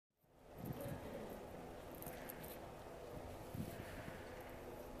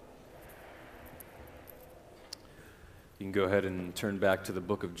You can go ahead and turn back to the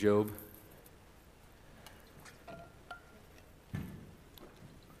book of Job.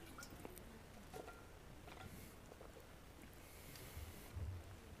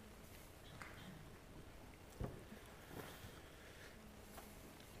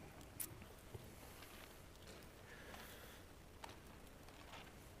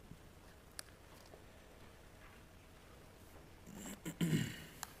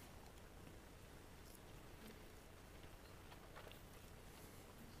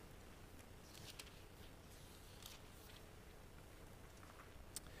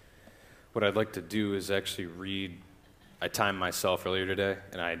 What I'd like to do is actually read. I timed myself earlier today,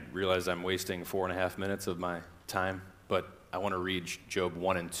 and I realized I'm wasting 4.5 minutes of my time, but I want to read Job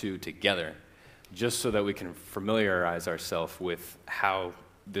 1 and 2 together, just so that we can familiarize ourselves with how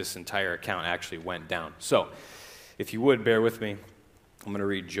this entire account actually went down. So, if you would, bear with me. I'm going to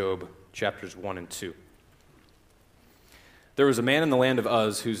read Job chapters 1 and 2. There was a man in the land of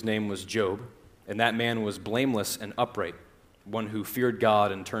Uz whose name was Job, and that man was blameless and upright, one who feared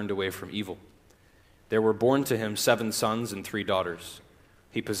God and turned away from evil. There were born to him 7 sons and 3 daughters.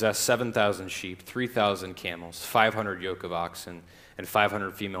 He possessed 7,000 sheep, 3,000 camels, 500 yoke of oxen, and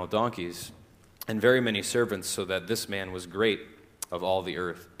 500 female donkeys, and very many servants, so that this man was great of all the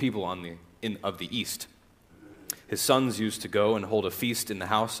earth, people of the east. His sons used to go and hold a feast in the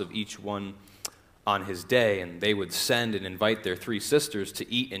house of each one on his day, and they would send and invite their 3 sisters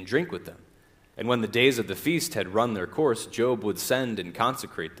to eat and drink with them. And when the days of the feast had run their course, Job would send and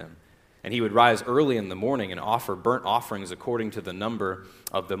consecrate them. And he would rise early in the morning and offer burnt offerings according to the number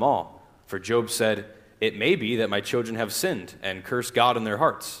of them all. For Job said, "It may be that my children have sinned and cursed God in their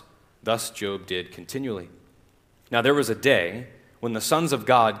hearts." Thus Job did continually. Now there was a day when the sons of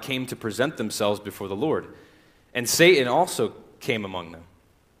God came to present themselves before the Lord, and Satan also came among them.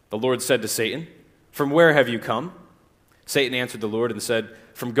 The Lord said to Satan, "From where have you come?" Satan answered the Lord and said,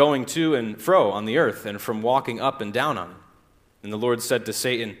 "From going to and fro on the earth, and from walking up and down on it." And the Lord said to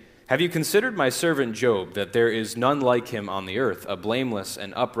Satan, "Have you considered my servant Job, that there is none like him on the earth, a blameless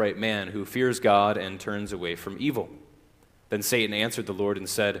and upright man who fears God and turns away from evil?" Then Satan answered the Lord and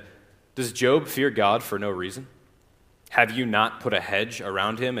said, "Does Job fear God for no reason? Have you not put a hedge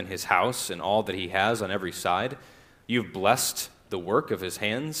around him and his house and all that he has on every side? You've blessed the work of his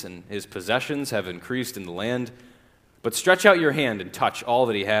hands, and his possessions have increased in the land. But stretch out your hand and touch all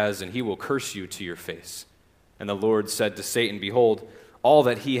that he has, and he will curse you to your face." And the Lord said to Satan, "Behold, all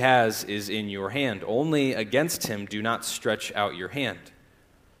that he has is in your hand. Only against him do not stretch out your hand."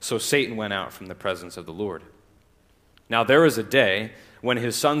 So Satan went out from the presence of the Lord. Now there was a day when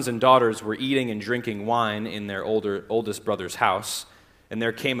his sons and daughters were eating and drinking wine in their oldest brother's house, and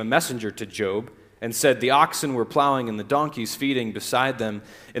there came a messenger to Job, and said, "The oxen were plowing and the donkeys feeding beside them,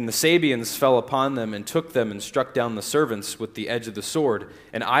 and the Sabeans fell upon them and took them and struck down the servants with the edge of the sword,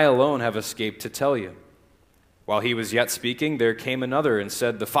 and I alone have escaped to tell you." While he was yet speaking, there came another and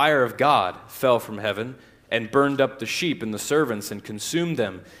said, "The fire of God fell from heaven and burned up the sheep and the servants and consumed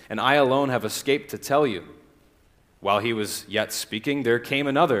them, and I alone have escaped to tell you." While he was yet speaking, there came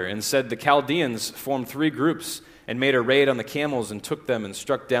another and said, "The Chaldeans formed 3 groups and made a raid on the camels and took them and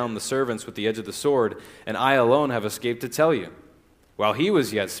struck down the servants with the edge of the sword, and I alone have escaped to tell you." While he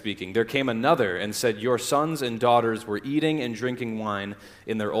was yet speaking, there came another and said, "Your sons and daughters were eating and drinking wine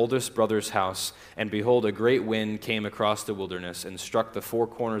in their oldest brother's house, and behold, a great wind came across the wilderness and struck the 4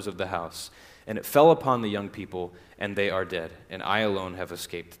 corners of the house, and it fell upon the young people, and they are dead, and I alone have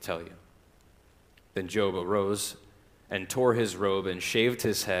escaped to tell you." Then Job arose and tore his robe and shaved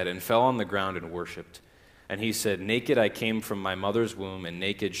his head and fell on the ground and worshipped. And he said, "Naked I came from my mother's womb, and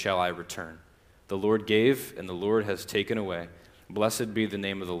naked shall I return. The Lord gave, and the Lord has taken away. Blessed be the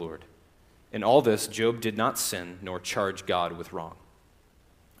name of the Lord." In all this, Job did not sin, nor charge God with wrong.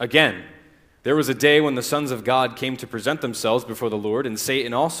 Again, there was a day when the sons of God came to present themselves before the Lord, and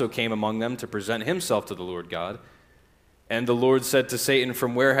Satan also came among them to present himself to the Lord God. And the Lord said to Satan,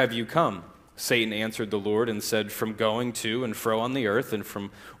 "From where have you come?" Satan answered the Lord and said, "From going to and fro on the earth, and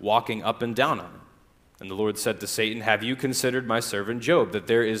from walking up and down on it." And the Lord said to Satan, "Have you considered my servant Job, that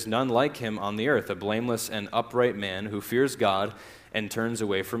there is none like him on the earth, a blameless and upright man who fears God and turns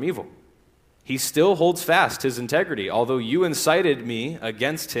away from evil? He still holds fast his integrity, although you incited me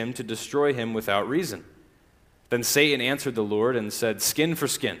against him to destroy him without reason." Then Satan answered the Lord and said, "Skin for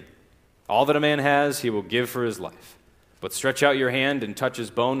skin. All that a man has, he will give for his life. But stretch out your hand and touch his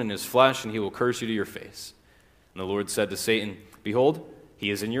bone and his flesh, and he will curse you to your face." And the Lord said to Satan, "Behold,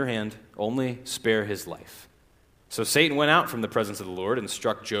 he is in your hand. Only spare his life." So Satan went out from the presence of the Lord and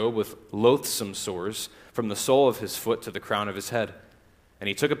struck Job with loathsome sores from the sole of his foot to the crown of his head. and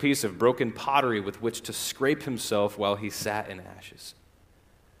he took a piece of broken pottery with which to scrape himself while he sat in ashes.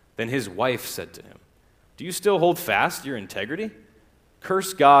 Then his wife said to him, "Do you still hold fast your integrity?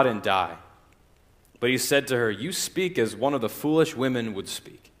 Curse God and die." But he said to her, "You speak as one of the foolish women would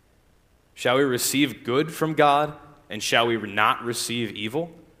speak. Shall we receive good from God, and shall we not receive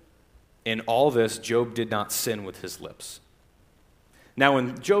evil?" In all this, Job did not sin with his lips. Now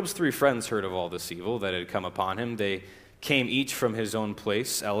when Job's 3 friends heard of all this evil that had come upon him, they came each from his own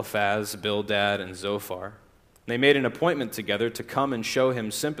place, Eliphaz, Bildad, and Zophar. They made an appointment together to come and show him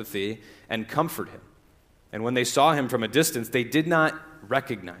sympathy and comfort him. And when they saw him from a distance, they did not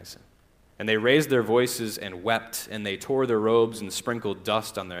recognize him. And they raised their voices and wept, and they tore their robes and sprinkled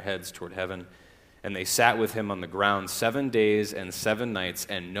dust on their heads toward heaven. And they sat with him on the ground 7 days and 7 nights,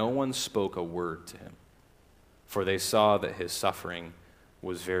 and no one spoke a word to him, for they saw that his suffering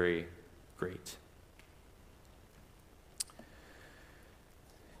was very great.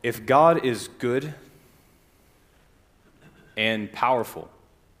 If God is good and powerful,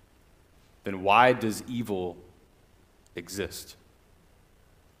 then why does evil exist?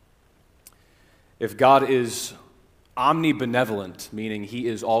 If God is omnibenevolent, meaning he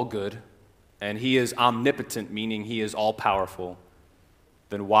is all good, and he is omnipotent, meaning he is all powerful,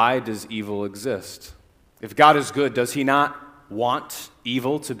 then why does evil exist? If God is good, does he not want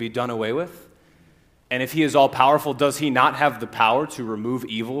evil to be done away with? And if he is all powerful, does he not have the power to remove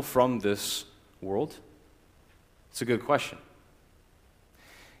evil from this world? It's a good question.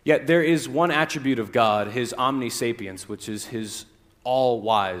 Yet there is one attribute of God, his omnisapience, which is his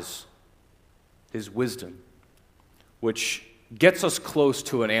all-wise, his wisdom, which gets us close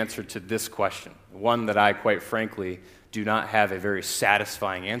to an answer to this question, one that I, quite frankly, do not have a very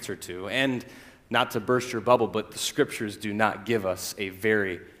satisfying answer to. And not to burst your bubble, but the scriptures do not give us a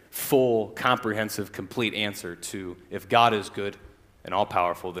very full, comprehensive, complete answer to if God is good and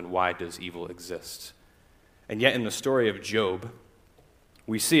all-powerful, then why does evil exist? And yet in the story of Job,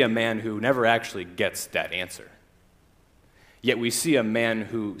 we see a man who never actually gets that answer. Yet we see a man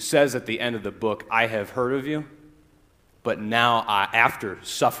who says at the end of the book, "I have heard of you, but now after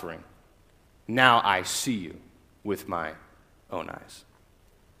suffering, now I see you with my own eyes."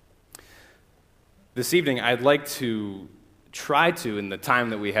 This evening, I'd like to try to, in the time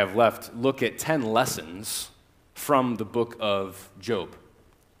that we have left, look at 10 lessons from the book of Job.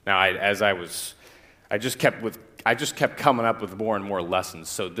 Now, I just kept coming up with more and more lessons.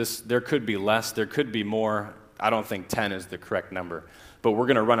 So there could be less, there could be more. I don't think 10 is the correct number, but we're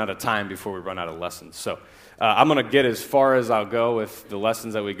going to run out of time before we run out of lessons. So I'm going to get as far as I'll go with the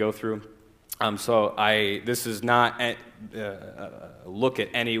lessons that we go through. This is not a look at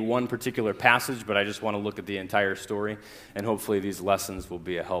any one particular passage, but I just want to look at the entire story, and hopefully these lessons will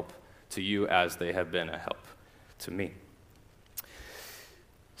be a help to you as they have been a help to me.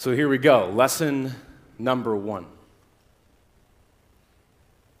 So here we go. Lesson number 1.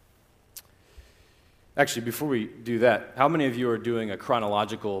 Actually, before we do that, how many of you are doing a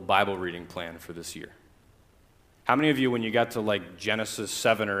chronological Bible reading plan for this year? How many of you, when you got to like Genesis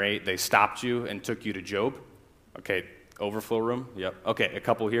 7 or 8, they stopped you and took you to Job? Okay, overflow room? Yep. Okay, a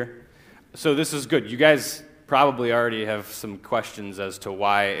couple here. So this is good. You guys probably already have some questions as to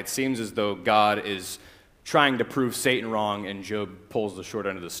why it seems as though God is trying to prove Satan wrong, and Job pulls the short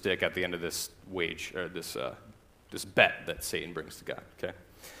end of the stick at the end of this this bet that Satan brings to God. Okay,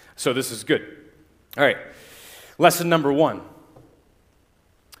 so this is good. All right, lesson number 1.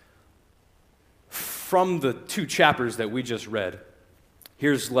 From the 2 chapters that we just read,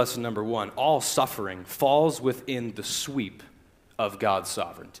 here's lesson number 1. All suffering falls within the sweep of God's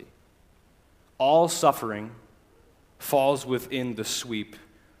sovereignty. All suffering falls within the sweep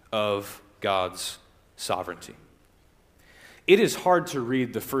of God's sovereignty. It is hard to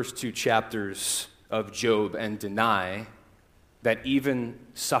read the first 2 chapters of Job and deny that even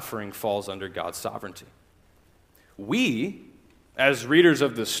suffering falls under God's sovereignty. We, as readers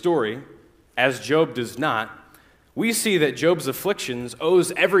of this story, as Job does not, we see that Job's afflictions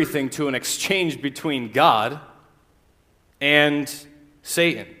owes everything to an exchange between God and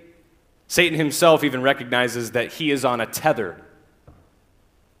Satan. Satan himself even recognizes that he is on a tether,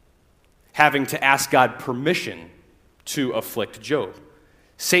 having to ask God permission to afflict Job.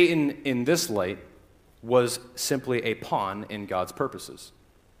 Satan, in this light, was simply a pawn in God's purposes.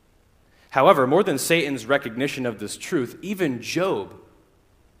 However, more than Satan's recognition of this truth, even Job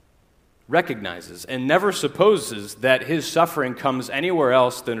recognizes and never supposes that his suffering comes anywhere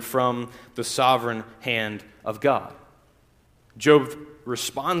else than from the sovereign hand of God. Job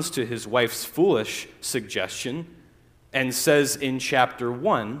responds to his wife's foolish suggestion and says in chapter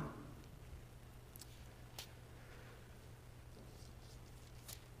 1,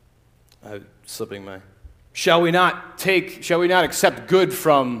 Slipping my... Shall we not accept good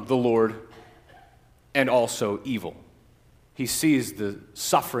from the Lord and also evil? He sees the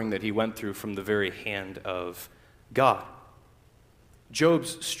suffering that he went through from the very hand of God.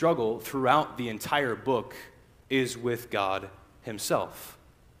 Job's struggle throughout the entire book is with God himself.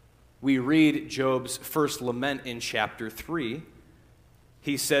 We read Job's first lament in chapter 3.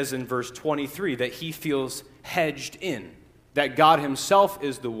 He says in verse 23 that he feels hedged in, that God himself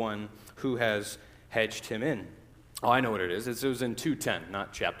is the one who has hedged him in. Oh, I know what it is. It was in 2:10,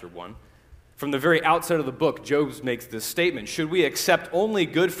 not chapter 1. From the very outset of the book, Job makes this statement: should we accept only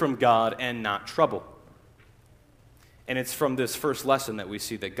good from God and not trouble? And it's from this first lesson that we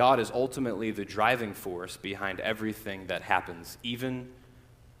see that God is ultimately the driving force behind everything that happens, even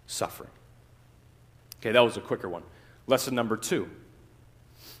suffering. Okay, that was a quicker one. Lesson number 2.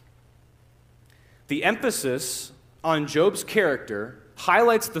 The emphasis on Job's character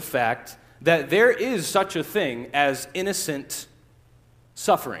highlights the fact that there is such a thing as innocent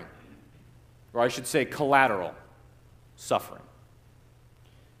suffering, or I should say collateral suffering.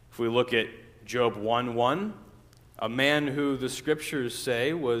 If we look at Job 1:1, a man who the scriptures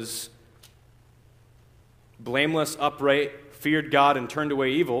say was blameless, upright, feared God, and turned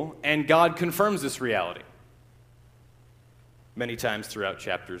away evil, and God confirms this reality many times throughout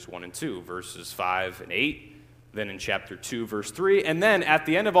chapters 1 and 2, verses 5 and 8, then in chapter 2, verse 3, and then at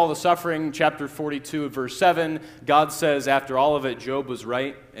the end of all the suffering, chapter 42, verse 7, God says, after all of it, Job was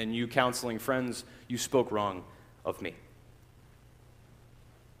right, and you counseling friends, you spoke wrong of me.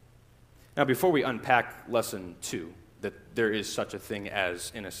 Now, before we unpack lesson 2, that there is such a thing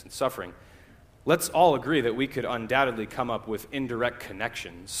as innocent suffering, let's all agree that we could undoubtedly come up with indirect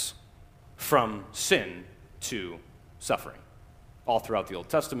connections from sin to suffering, all throughout the Old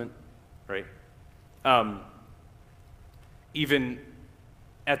Testament, right? Even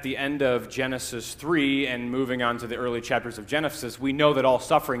at the end of Genesis 3 and moving on to the early chapters of Genesis, we know that all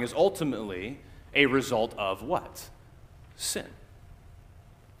suffering is ultimately a result of what? Sin.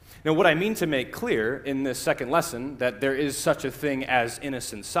 Now, what I mean to make clear in this second lesson, that there is such a thing as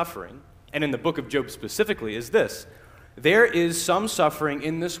innocent suffering, and in the book of Job specifically, is this: there is some suffering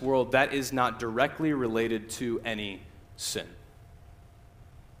in this world that is not directly related to any sin.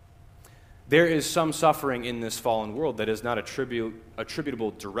 There is some suffering in this fallen world that is not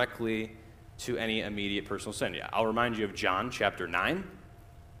attributable directly to any immediate personal sin. Yeah, I'll remind you of John chapter 9,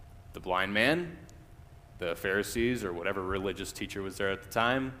 the blind man, the Pharisees or whatever religious teacher was there at the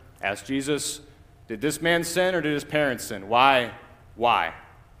time, asked Jesus, did this man sin or did his parents sin? Why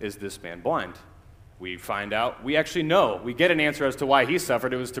is this man blind? We find out, we actually know, we get an answer as to why he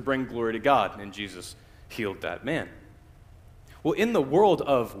suffered. It was to bring glory to God, and Jesus healed that man. Well, in the world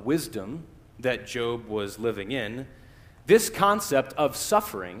of wisdom that Job was living in, this concept of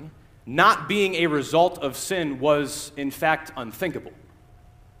suffering not being a result of sin was, in fact, unthinkable.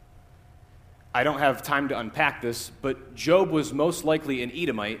 I don't have time to unpack this, but Job was most likely an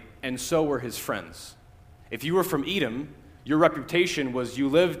Edomite, and so were his friends. If you were from Edom, your reputation was you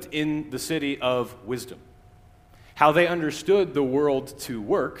lived in the city of wisdom. How they understood the world to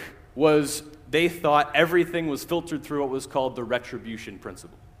work was they thought everything was filtered through what was called the retribution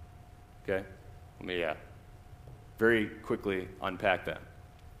principle. Okay? Let me very quickly unpack that.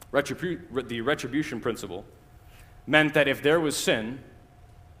 The retribution principle meant that if there was sin,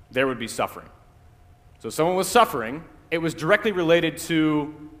 there would be suffering. So if someone was suffering, it was directly related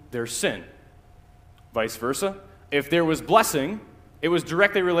to their sin. Vice versa. If there was blessing, it was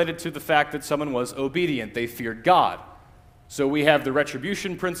directly related to the fact that someone was obedient. They feared God. So we have the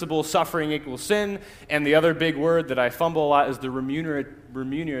retribution principle, suffering equals sin, and the other big word that I fumble a lot is the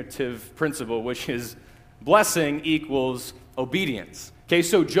remunerative principle, which is blessing equals obedience. Okay,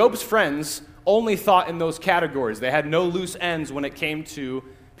 so Job's friends only thought in those categories. They had no loose ends when it came to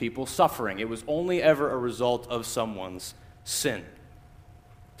people suffering. It was only ever a result of someone's sin.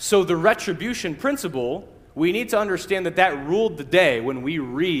 So the retribution principle, we need to understand that ruled the day when we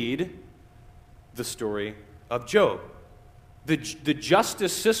read the story of Job. The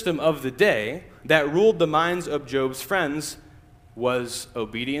justice system of the day that ruled the minds of Job's friends was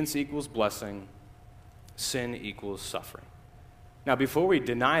obedience equals blessing, sin equals suffering. Now, before we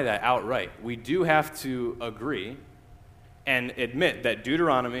deny that outright, we do have to agree and admit that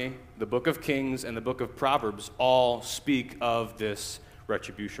Deuteronomy, the book of Kings, and the book of Proverbs all speak of this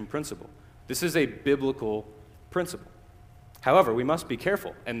retribution principle. This is a biblical principle. However, we must be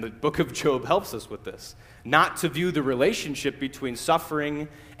careful, and the book of Job helps us with this, not to view the relationship between suffering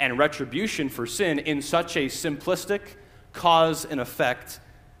and retribution for sin in such a simplistic, cause and effect,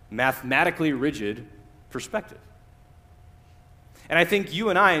 mathematically rigid perspective. And I think you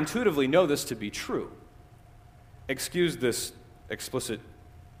and I intuitively know this to be true. Excuse this explicit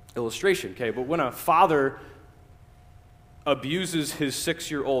illustration, okay? But when a father abuses his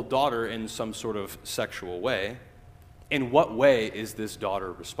 6-year-old daughter in some sort of sexual way, in what way is this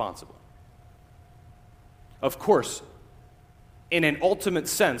daughter responsible? Of course, in an ultimate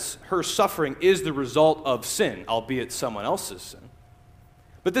sense, her suffering is the result of sin, albeit someone else's sin.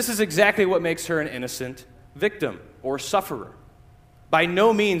 But this is exactly what makes her an innocent victim or sufferer. By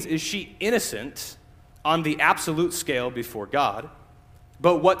no means is she innocent on the absolute scale before God,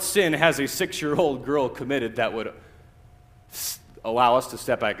 but what sin has a 6-year-old girl committed that would allow us to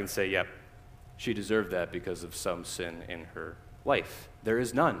step back and say, yep, she deserved that because of some sin in her life? There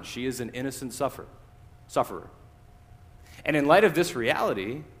is none. She is an innocent sufferer. And in light of this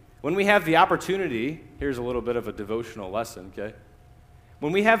reality, when we have the opportunity, here's a little bit of a devotional lesson, okay?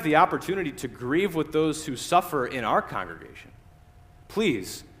 When we have the opportunity to grieve with those who suffer in our congregation,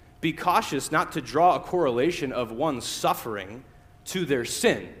 please be cautious not to draw a correlation of one's suffering to their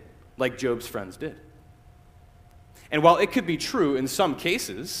sin, like Job's friends did. And while it could be true in some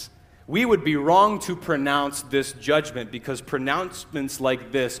cases, we would be wrong to pronounce this judgment because pronouncements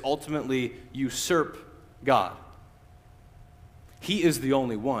like this ultimately usurp God. He is the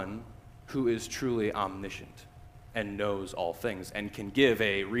only one who is truly omniscient and knows all things and can give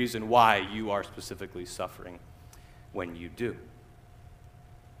a reason why you are specifically suffering when you do.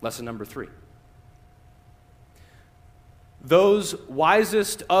 Lesson number 3. Those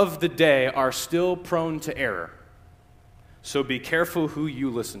wisest of the day are still prone to error, so be careful who you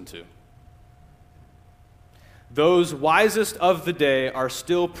listen to. Those wisest of the day are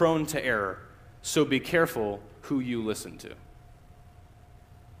still prone to error, so be careful who you listen to.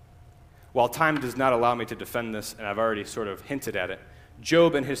 While time does not allow me to defend this, and I've already sort of hinted at it,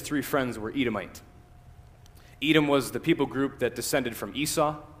 Job and his 3 friends were Edomite. Edom was the people group that descended from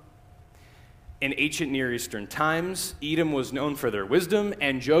Esau. In ancient Near Eastern times, Edom was known for their wisdom,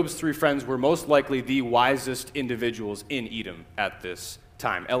 and Job's 3 friends were most likely the wisest individuals in Edom at this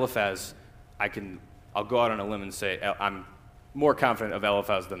time. Eliphaz, I'll go out on a limb and say I'm more confident of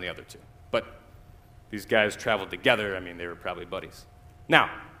Eliphaz than the other 2. But these guys traveled together. I mean, they were probably buddies. Now,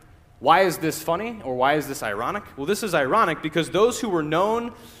 why is this funny, or why is this ironic? Well, this is ironic because those who were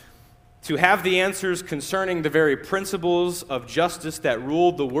known to have the answers concerning the very principles of justice that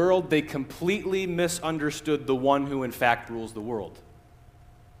ruled the world, they completely misunderstood the one who in fact rules the world.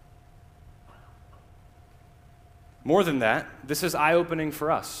 More than that, this is eye-opening for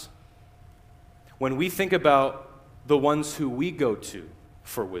us. When we think about the ones who we go to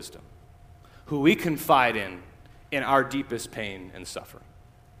for wisdom, who we confide in our deepest pain and suffering,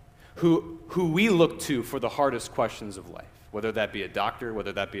 who we look to for the hardest questions of life, whether that be a doctor,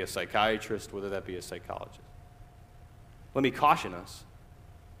 whether that be a psychiatrist, whether that be a psychologist. Let me caution us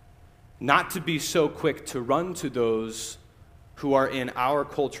not to be so quick to run to those who are in our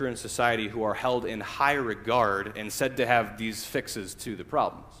culture and society who are held in high regard and said to have these fixes to the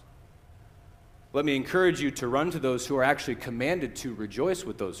problems. Let me encourage you to run to those who are actually commanded to rejoice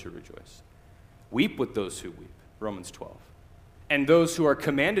with those who rejoice, weep with those who weep, Romans 12, and those who are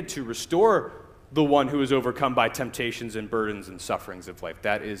commanded to restore the one who is overcome by temptations and burdens and sufferings of life.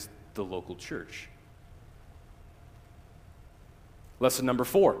 That is the local church. Lesson number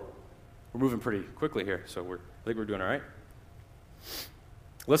 4. We're moving pretty quickly here, so I think we're doing all right.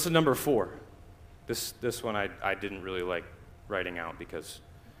 Lesson number 4. This one I didn't really like writing out because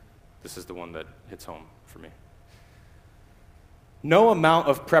this is the one that hits home for me. No amount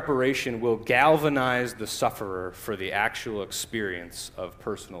of preparation will galvanize the sufferer for the actual experience of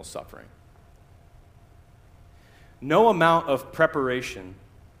personal suffering. No amount of preparation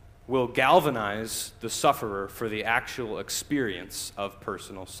will galvanize the sufferer for the actual experience of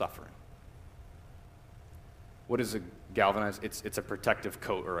personal suffering. What is a galvanize? It's a protective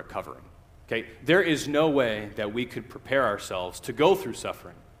coat or a covering. Okay? There is no way that we could prepare ourselves to go through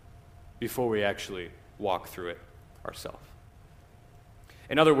suffering before we actually walk through it ourselves.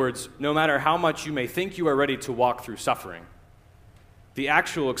 In other words, no matter how much you may think you are ready to walk through suffering, the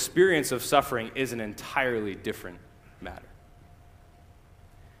actual experience of suffering is an entirely different matter.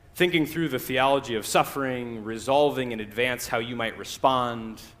 Thinking through the theology of suffering, resolving in advance how you might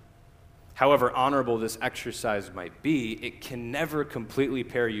respond, however honorable this exercise might be, it can never completely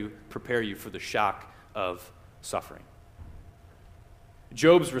prepare you for the shock of suffering.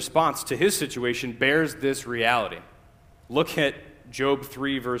 Job's response to his situation bears this reality. Look at Job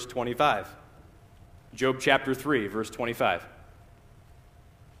 3, verse 25. Job chapter 3, verse 25.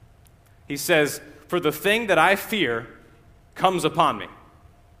 He says, "For the thing that I fear comes upon me,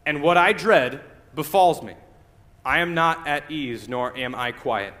 and what I dread befalls me. I am not at ease, nor am I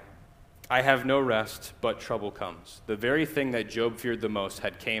quiet. I have no rest, but trouble comes. The very thing that Job feared the most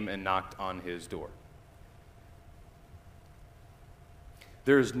had came and knocked on his door.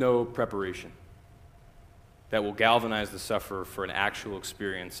 There is no preparation that will galvanize the sufferer for an actual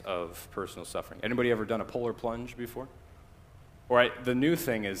experience of personal suffering. Anybody ever done a polar plunge before? All right, the new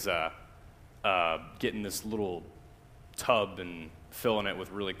thing is getting this little tub and filling it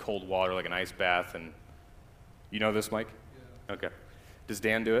with really cold water, like an ice bath. And you know this, Mike? Yeah. Okay. Does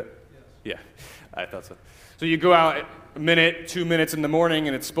Dan do it? Yes. Yeah, I thought so. So you go out a minute, 2 minutes in the morning,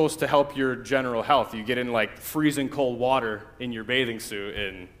 and it's supposed to help your general health. You get in like freezing cold water in your bathing suit,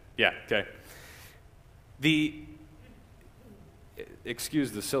 and yeah, okay.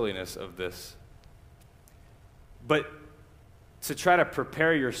 Excuse the silliness of this, but to try to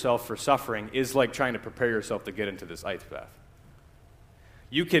prepare yourself for suffering is like trying to prepare yourself to get into this ice bath.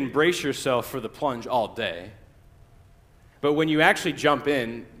 You can brace yourself for the plunge all day, but when you actually jump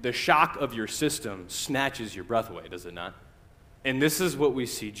in, the shock of your system snatches your breath away, does it not? And this is what we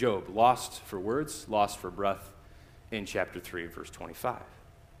see Job, lost for words, lost for breath, in chapter 3, verse 25.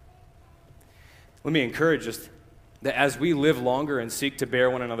 Let me encourage us that as we live longer and seek to bear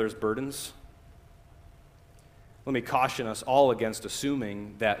one another's burdens, let me caution us all against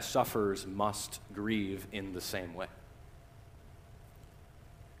assuming that sufferers must grieve in the same way.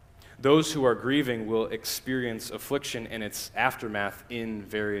 Those who are grieving will experience affliction and its aftermath in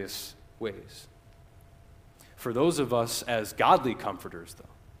various ways. For those of us as godly comforters, though,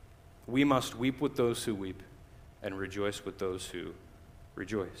 we must weep with those who weep and rejoice with those who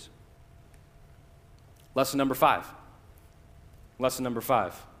rejoice. Lesson number 5. Lesson number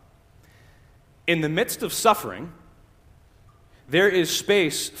 5. In the midst of suffering, there is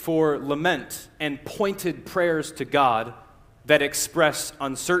space for lament and pointed prayers to God that express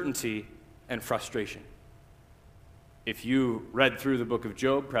uncertainty and frustration. If you read through the book of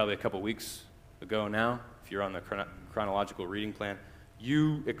Job, probably a couple weeks ago now, if you're on the chronological reading plan,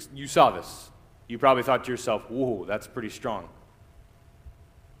 you saw this. You probably thought to yourself, whoa, that's pretty strong.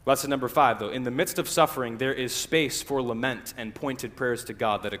 Lesson number 5, though. In the midst of suffering, there is space for lament and pointed prayers to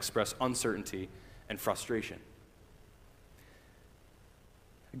God that express uncertainty and frustration.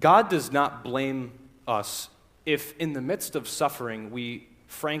 God does not blame us if in the midst of suffering we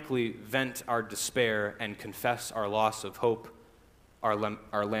frankly vent our despair and confess our loss of hope, our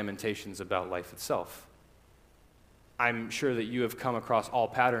lamentations about life itself. I'm sure that you have come across all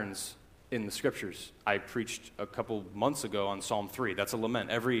patterns in the scriptures. I preached a couple months ago on Psalm 3. That's a lament.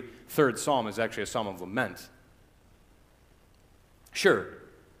 Every third psalm is actually a psalm of lament. Sure,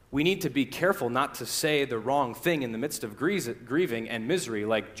 we need to be careful not to say the wrong thing in the midst of grieving and misery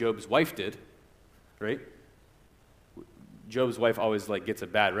like Job's wife did, right? Job's wife always gets a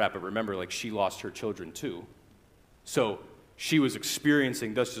bad rap, but remember, she lost her children too. So she was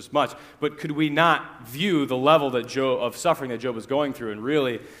experiencing just as much. But could we not view the level of suffering that Job was going through and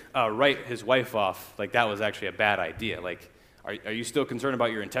really write his wife off like that was actually a bad idea? Are you still concerned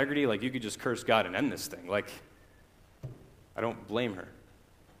about your integrity? You could just curse God and end this thing. I don't blame her.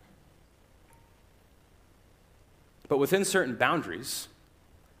 But within certain boundaries,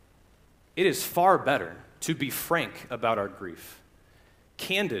 it is far better to be frank about our grief,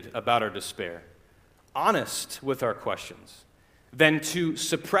 candid about our despair, honest with our questions, than to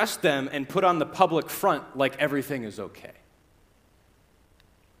suppress them and put on the public front like everything is okay.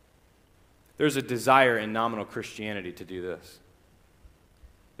 There's a desire in nominal Christianity to do this.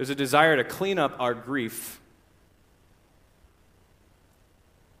 There's a desire to clean up our grief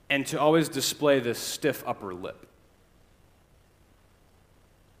and to always display this stiff upper lip.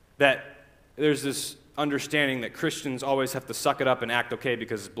 That there's this understanding that Christians always have to suck it up and act okay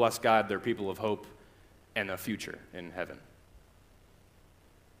because, bless God, they're people of hope and a future in heaven.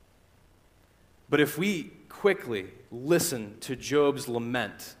 But if we quickly listen to Job's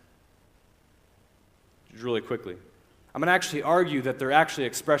lament, really quickly, I'm going to actually argue that they're actually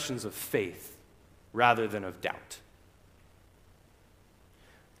expressions of faith rather than of doubt.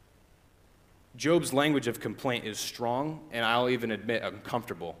 Job's language of complaint is strong, and I'll even admit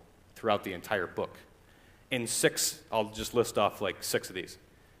uncomfortable throughout the entire book. In 6, I'll just list off 6 of these.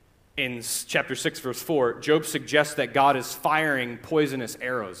 In chapter 6, verse 4, Job suggests that God is firing poisonous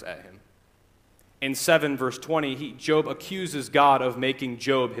arrows at him. In 7, verse 20, Job accuses God of making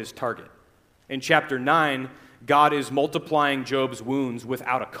Job his target. In chapter 9, God is multiplying Job's wounds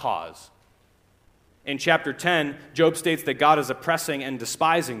without a cause. In chapter 10, Job states that God is oppressing and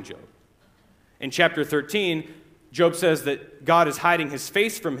despising Job. In chapter 13, Job says that God is hiding his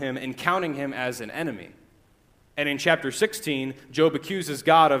face from him and counting him as an enemy. And in chapter 16, Job accuses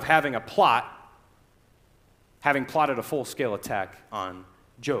God of having a plot having plotted a full-scale attack on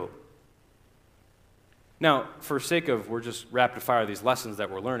Job. Now, for sake of, we're just rapid-fire these lessons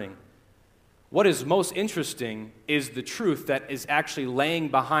that we're learning, what is most interesting is the truth that is actually laying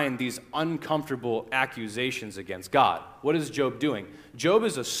behind these uncomfortable accusations against God. What is Job doing? Job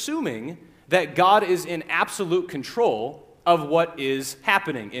is assuming that God is in absolute control of what is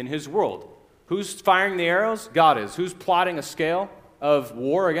happening in his world. Who's firing the arrows? God is. Who's plotting a scale of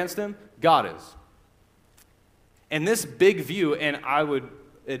war against him? God is. And this big view, and I would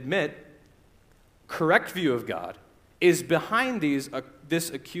admit, correct view of God, is behind this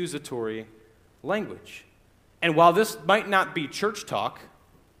accusatory language. And while this might not be church talk,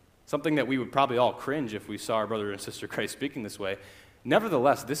 something that we would probably all cringe if we saw our brother and sister Christ speaking this way,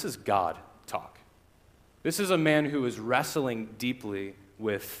 nevertheless, this is God talk. This is a man who is wrestling deeply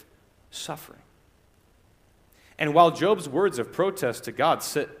with suffering. And while Job's words of protest to God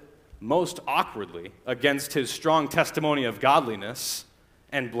sit most awkwardly against his strong testimony of godliness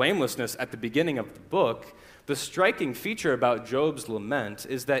and blamelessness at the beginning of the book, the striking feature about Job's lament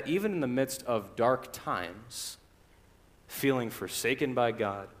is that even in the midst of dark times, feeling forsaken by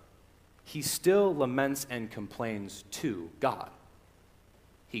God, he still laments and complains to God.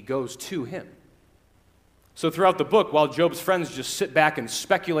 He goes to him. So throughout the book, while Job's friends just sit back and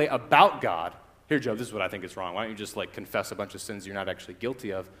speculate about God, here, Job, this is what I think is wrong. Why don't you just confess a bunch of sins you're not actually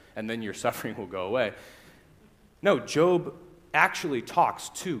guilty of, and then your suffering will go away? No, Job actually talks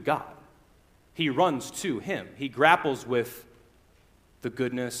to God. He runs to him. He grapples with the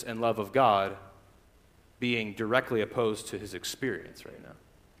goodness and love of God being directly opposed to his experience right now.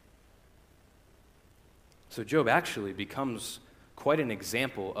 So Job actually becomes quite an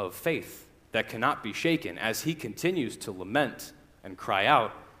example of faith that cannot be shaken as he continues to lament and cry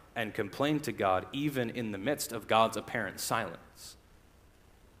out and complain to God even in the midst of God's apparent silence.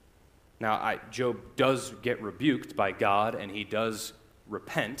 Now, Job does get rebuked by God, and he does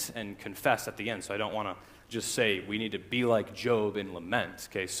repent and confess at the end. So I don't want to just say we need to be like Job in lament.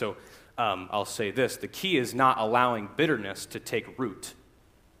 Okay, so I'll say this. The key is not allowing bitterness to take root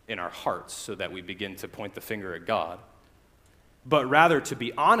in our hearts so that we begin to point the finger at God, but rather to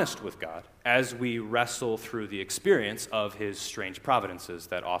be honest with God as we wrestle through the experience of his strange providences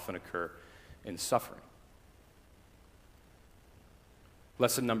that often occur in suffering.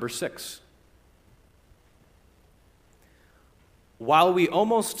 Lesson number 6. While we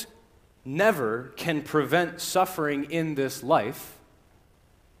almost never can prevent suffering in this life,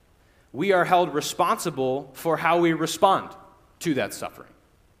 we are held responsible for how we respond to that suffering.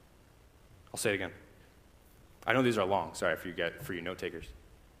 I'll say it again. I know these are long. Sorry for you note takers.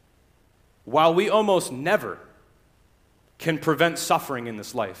 While we almost never can prevent suffering in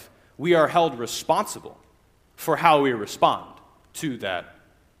this life, we are held responsible for how we respond to that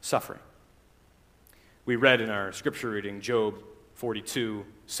suffering. We read in our scripture reading Job 42,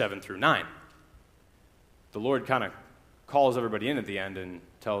 7 through 9. The Lord kind of calls everybody in at the end and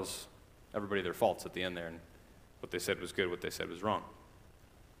tells everybody their faults at the end there, and what they said was good, what they said was wrong.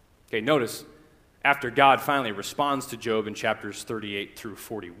 Okay, notice, after God finally responds to Job in chapters 38 through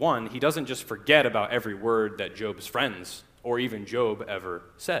 41, he doesn't just forget about every word that Job's friends or even Job ever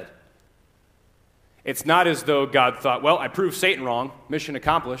said. It's not as though God thought, well, I proved Satan wrong, mission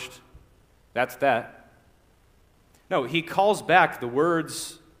accomplished, that's that. No, he calls back the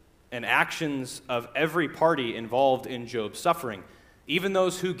words and actions of every party involved in Job's suffering, even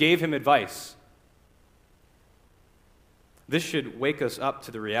those who gave him advice. This should wake us up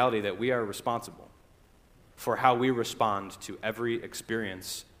to the reality that we are responsible for how we respond to every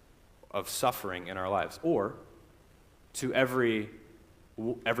experience of suffering in our lives, or to every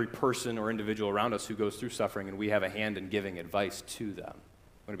person or individual around us who goes through suffering, and we have a hand in giving advice to them.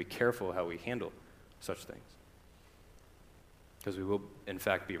 We want to be careful how we handle such things, because we will, in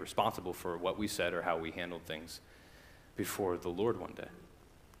fact, be responsible for what we said or how we handled things before the Lord one day.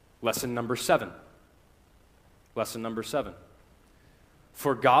 Lesson number 7. Lesson number 7.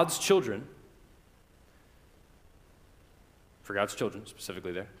 For God's children,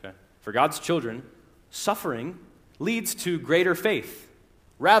 specifically there, okay? For God's children, suffering leads to greater faith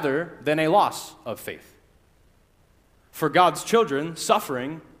rather than a loss of faith. For God's children,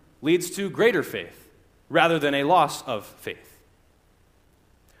 suffering leads to greater faith rather than a loss of faith.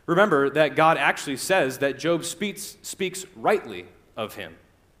 Remember that God actually says that Job speaks rightly of him,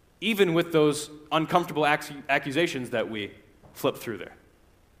 even with those uncomfortable accusations that we flip through there.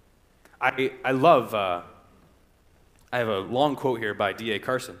 I love, I have a long quote here by D.A.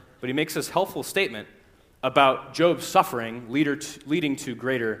 Carson, but he makes this helpful statement about Job's suffering leading to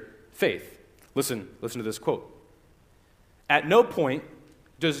greater faith. Listen to this quote. At no point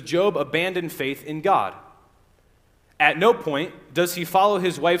does Job abandon faith in God, At no point does he follow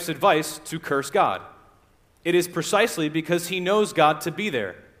his wife's advice to curse God. It is precisely because he knows God to be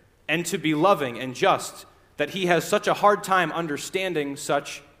there and to be loving and just that he has such a hard time understanding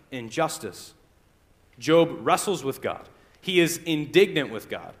such injustice. Job wrestles with God. He is indignant with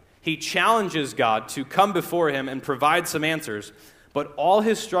God. He challenges God to come before him and provide some answers, but all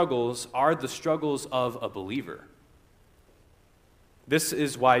his struggles are the struggles of a believer. This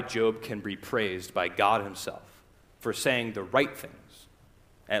is why Job can be praised by God himself for saying the right things.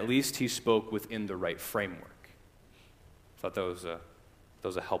 At least he spoke within the right framework. I thought that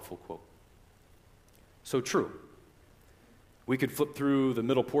was a helpful quote. So true. We could flip through the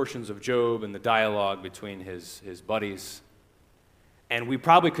middle portions of Job and the dialogue between his buddies, and we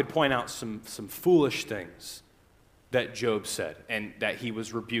probably could point out some foolish things that Job said and that he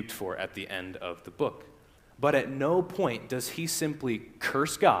was rebuked for at the end of the book. But at no point does he simply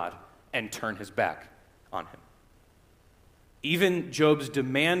curse God and turn his back on him. Even Job's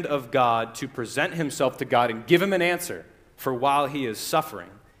demand of God to present himself to God and give him an answer for while he is suffering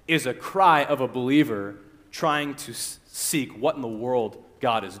is a cry of a believer trying to seek what in the world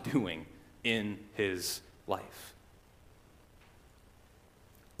God is doing in his life.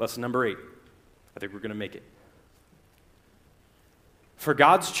 Lesson number 8. I think we're going to make it. For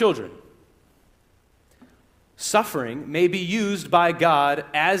God's children, suffering may be used by God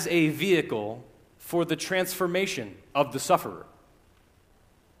as a vehicle for the transformation of the sufferer.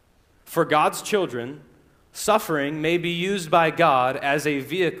 For God's children, suffering may be used by God as a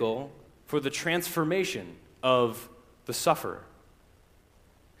vehicle for the transformation of the sufferer.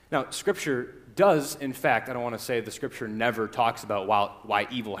 Now, Scripture does, in fact, I don't want to say the Scripture never talks about why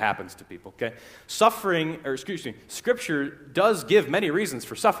evil happens to people, okay? Scripture does give many reasons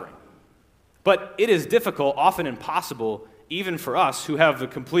for suffering. But it is difficult, often impossible, even for us who have the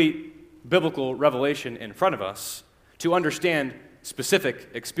complete biblical revelation in front of us, to understand specific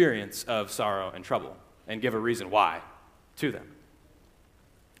experience of sorrow and trouble and give a reason why to them.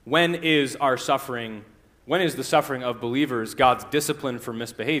 When is the suffering of believers God's discipline for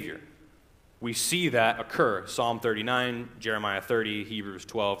misbehavior? We see that occur. Psalm 39, Jeremiah 30, Hebrews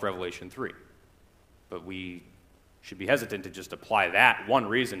 12, Revelation 3. But we should be hesitant to just apply that one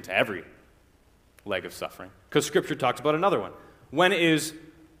reason to every leg of suffering, because Scripture talks about another one. When is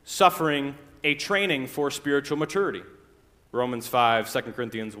suffering a training for spiritual maturity? Romans 5, 2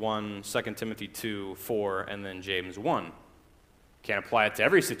 Corinthians 1, 2 Timothy 2, 4, and then James 1. Can't apply it to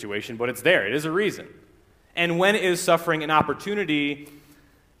every situation, but it's there. It is a reason. And when is suffering an opportunity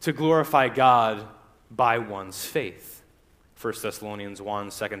to glorify God by one's faith? 1 Thessalonians 1,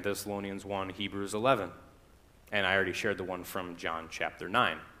 2 Thessalonians 1, Hebrews 11. And I already shared the one from John chapter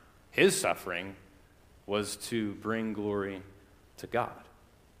 9. His suffering was to bring glory to God.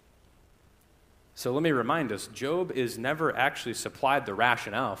 So let me remind us, Job is never actually supplied the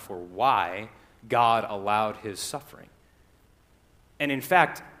rationale for why God allowed his suffering. And in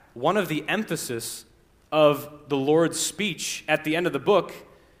fact, one of the emphasis of the Lord's speech at the end of the book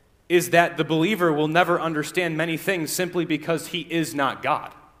is that the believer will never understand many things simply because he is not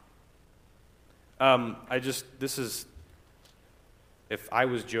God. If I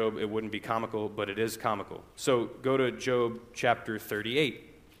was Job, it wouldn't be comical, but it is comical. So go to Job chapter 38.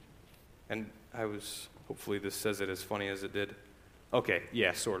 And hopefully this says it as funny as it did. Okay,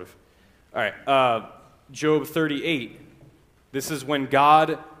 yeah, sort of. All right, Job 38. This is when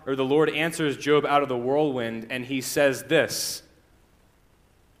the Lord answers Job out of the whirlwind, and he says this.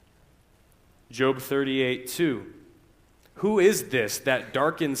 Job 38:2. Who is this that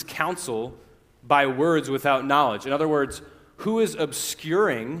darkens counsel by words without knowledge? In other words, who is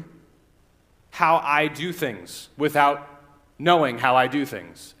obscuring how I do things without knowing how I do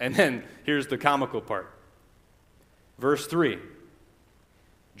things? And then here's the comical part. Verse 3.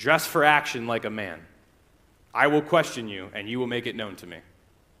 Dress for action like a man. I will question you, and you will make it known to me.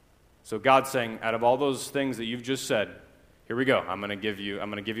 So God's saying, out of all those things that you've just said, here we go. I'm going to give you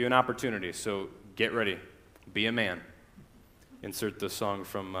an opportunity. So get ready. Be a man. Insert the song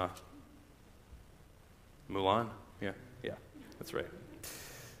from Mulan. Yeah, that's right.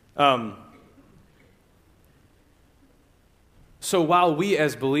 So while we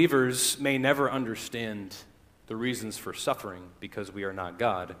as believers may never understand the reasons for suffering because we are not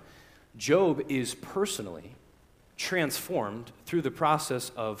God, Job is personally transformed through the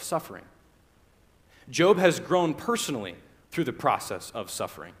process of suffering. Job has grown personally through the process of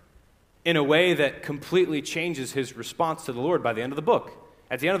suffering in a way that completely changes his response to the Lord by the end of the book.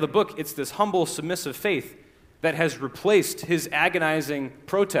 At the end of the book, it's this humble, submissive faith that has replaced his agonizing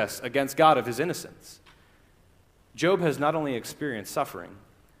protests against God of his innocence. Job has not only experienced suffering,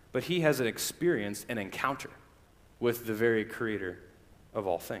 but he has experienced an encounter. with the very creator of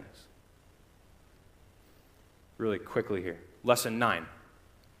all things. Really quickly here. Lesson 9.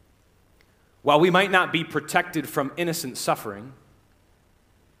 While we might not be protected from innocent suffering,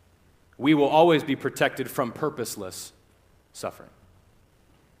 we will always be protected from purposeless suffering.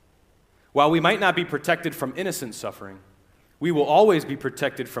 While we might not be protected from innocent suffering, we will always be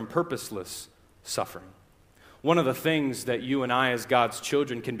protected from purposeless suffering. One of the things that you and I as God's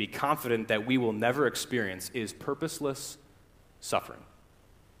children can be confident that we will never experience is purposeless suffering.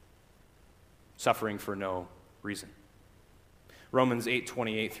 Suffering for no reason. Romans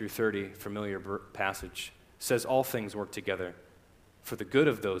 8:28 through 30, familiar passage, says all things work together for the good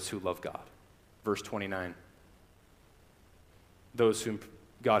of those who love God. Verse 29, those whom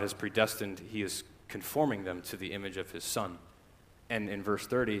God has predestined, he is conforming them to the image of his Son. And in verse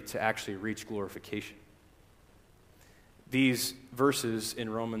 30, to actually reach glorification. These verses in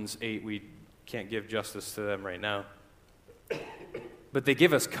Romans 8, we can't give justice to them right now, but they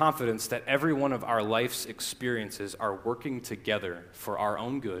give us confidence that every one of our life's experiences are working together for our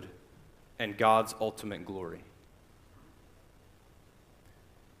own good and God's ultimate glory.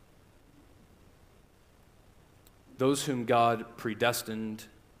 Those whom God predestined,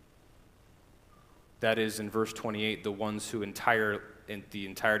 that is in verse 28, the ones who in the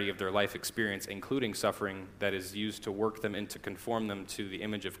entirety of their life experience, including suffering that is used to work them and to conform them to the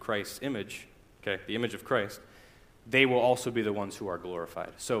image of Christ's image, the image of Christ, they will also be the ones who are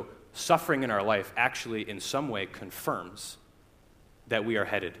glorified. So suffering in our life actually in some way confirms that we are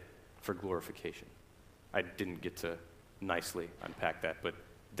headed for glorification. I didn't get to nicely unpack that, but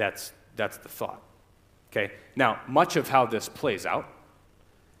that's the thought. Okay? Now, much of how this plays out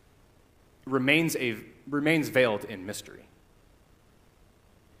remains veiled in mystery.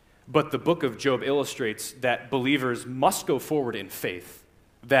 But the book of Job illustrates that believers must go forward in faith,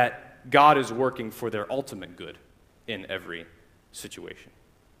 that God is working for their ultimate good in every situation.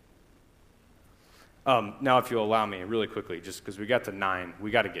 Now, if you'll allow me really quickly, just because we got to 9,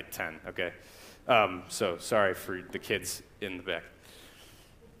 we got to get 10, okay? So sorry for the kids in the back.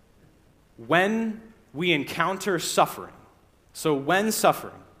 When we encounter suffering,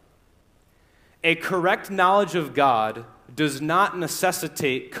 a correct knowledge of God does not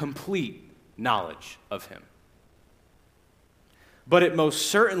necessitate complete knowledge of him. But it most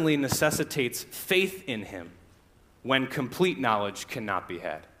certainly necessitates faith in him when complete knowledge cannot be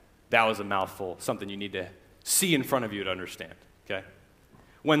had. That was a mouthful, something you need to see in front of you to understand, okay?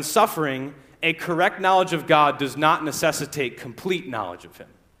 When suffering, a correct knowledge of God does not necessitate complete knowledge of him.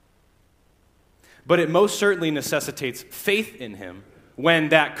 But it most certainly necessitates faith in him when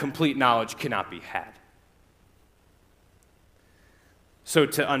that complete knowledge cannot be had. So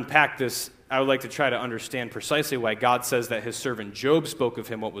to unpack this, I would like to try to understand precisely why God says that his servant Job spoke of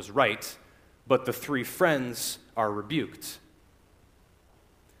him what was right, but the 3 friends are rebuked.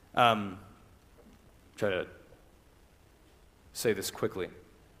 Try to say this quickly.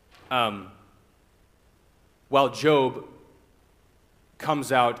 While Job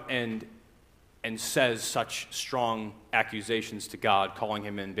comes out and says such strong accusations to God, calling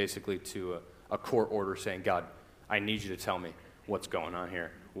him in basically to a court order saying, God, I need you to tell me what's going on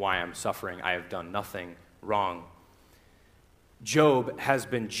here, why I'm suffering. I have done nothing wrong. Job has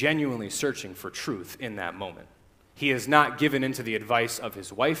been genuinely searching for truth in that moment. He has not given into the advice of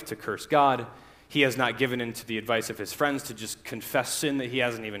his wife to curse God. He has not given into the advice of his friends to just confess sin that he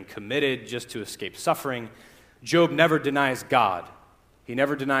hasn't even committed just to escape suffering. Job never denies God. He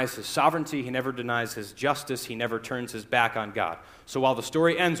never denies his sovereignty. He never denies his justice. He never turns his back on God. So while the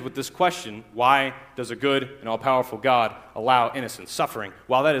story ends with this question, why does a good and all-powerful God allow innocent suffering?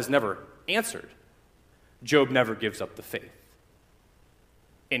 While that is never answered, Job never gives up the faith.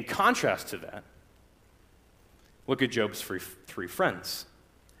 In contrast to that, look at Job's 3 friends.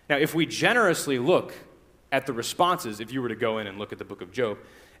 Now, if we generously look at the responses, if you were to go in and look at the book of Job,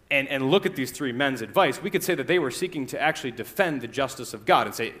 and look at these 3 men's advice, we could say that they were seeking to actually defend the justice of God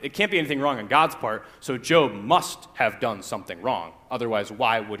and say, it can't be anything wrong on God's part, so Job must have done something wrong. Otherwise,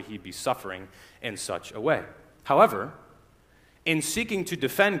 why would he be suffering in such a way? However, in seeking to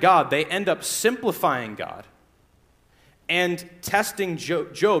defend God, they end up simplifying God and testing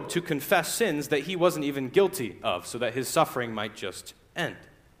Job to confess sins that he wasn't even guilty of, so that his suffering might just end.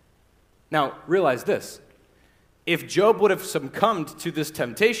 Now, realize this. If Job would have succumbed to this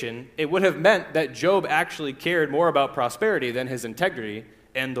temptation, it would have meant that Job actually cared more about prosperity than his integrity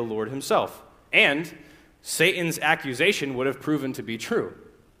and the Lord himself. And Satan's accusation would have proven to be true.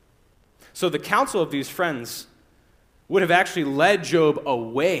 So the counsel of these friends would have actually led Job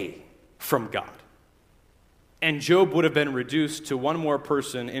away from God. And Job would have been reduced to one more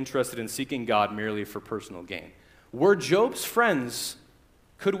person interested in seeking God merely for personal gain. Were Job's friends,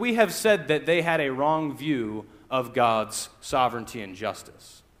 could we have said that they had a wrong view of God's sovereignty and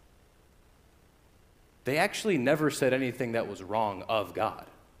justice? They actually never said anything that was wrong of God.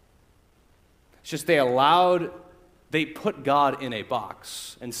 It's just they put God in a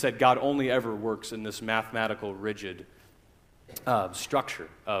box and said God only ever works in this mathematical, rigid structure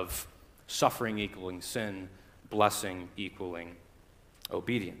of suffering equaling sin, blessing equaling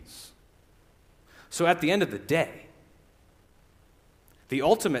obedience. So at the end of the day, the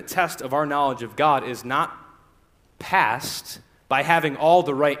ultimate test of our knowledge of God is not passed by having all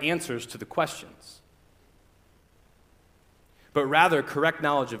the right answers to the questions, but rather correct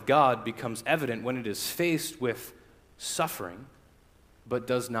knowledge of God becomes evident when it is faced with suffering but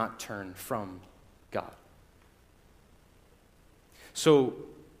does not turn from God. So,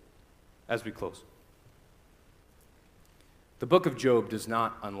 as we close, the book of Job does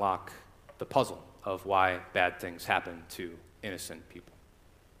not unlock the puzzle of why bad things happen to innocent people.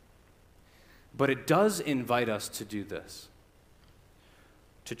 But it does invite us to do this,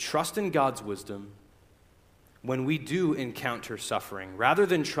 to trust in God's wisdom when we do encounter suffering, rather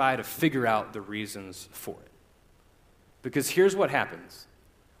than try to figure out the reasons for it. Because here's what happens.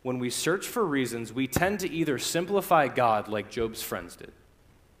 When we search for reasons, we tend to either simplify God like Job's friends did,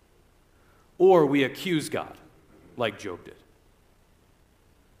 or we accuse God like Job did.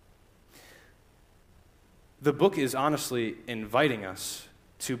 The book is honestly inviting us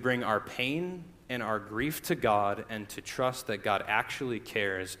to bring our pain and our grief to God and to trust that God actually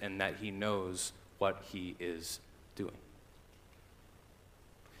cares and that he knows what he is doing.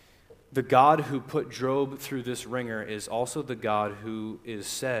 The God who put Job through this ringer is also the God who is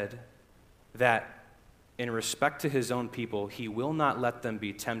said that in respect to his own people, he will not let them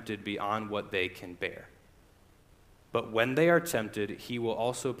be tempted beyond what they can bear. But when they are tempted, he will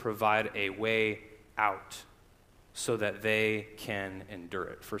also provide a way out so that they can endure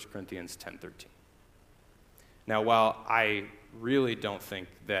it. 1 Corinthians 10:13. Now, while I really don't think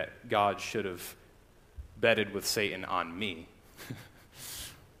that God should have betted with Satan on me,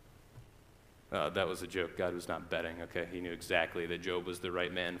 that was a joke. God was not betting, okay? He knew exactly that Job was the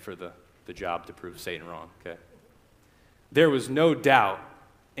right man for the job to prove Satan wrong, okay? There was no doubt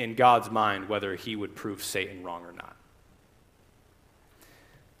in God's mind whether he would prove Satan wrong or not.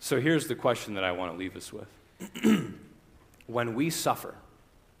 So here's the question that I want to leave us with. When we suffer,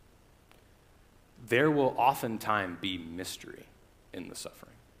 there will oftentimes be mystery in the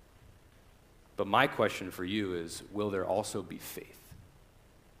suffering. But my question for you is, will there also be faith?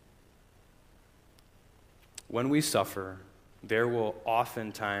 When we suffer, there will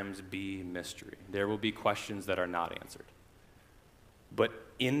oftentimes be mystery. There will be questions that are not answered. But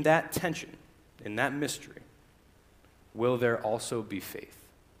in that tension, in that mystery, will there also be faith?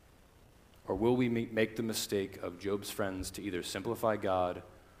 Or will we make the mistake of Job's friends to either simplify God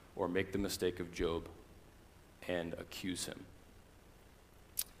or make the mistake of Job and accuse him?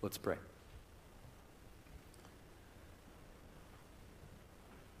 Let's pray.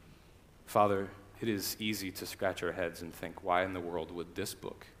 Father, it is easy to scratch our heads and think, why in the world would this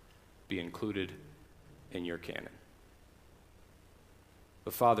book be included in your canon?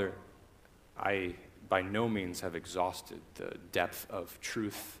 But Father, I by no means have exhausted the depth of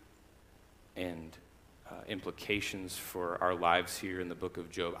truth and implications for our lives here in the book of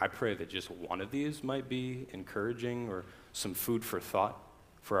Job. I pray that just one of these might be encouraging or some food for thought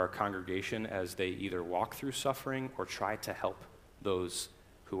for our congregation as they either walk through suffering or try to help those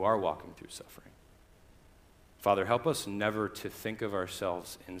who are walking through suffering. Father, help us never to think of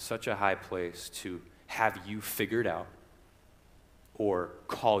ourselves in such a high place to have you figured out or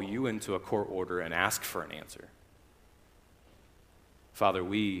call you into a court order and ask for an answer. Father,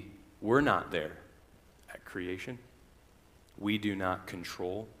 we're not there at creation. We do not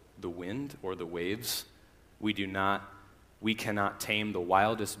control the wind or the waves. We cannot tame the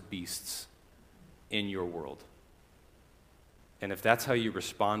wildest beasts in your world. And if that's how you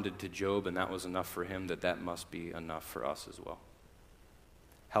responded to Job and that was enough for him, that must be enough for us as well.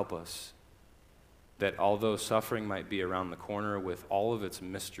 Help us that although suffering might be around the corner with all of its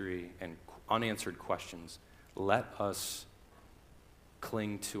mystery and unanswered questions, let us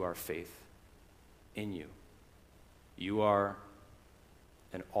cling to our faith in you. You are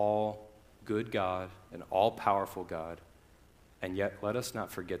an all-good God, an all-powerful God, and yet let us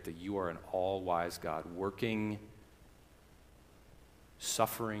not forget that you are an all-wise God, working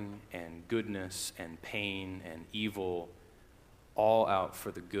suffering and goodness and pain and evil all out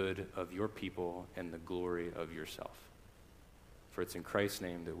for the good of your people and the glory of yourself. For it's in Christ's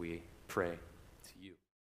name that we pray.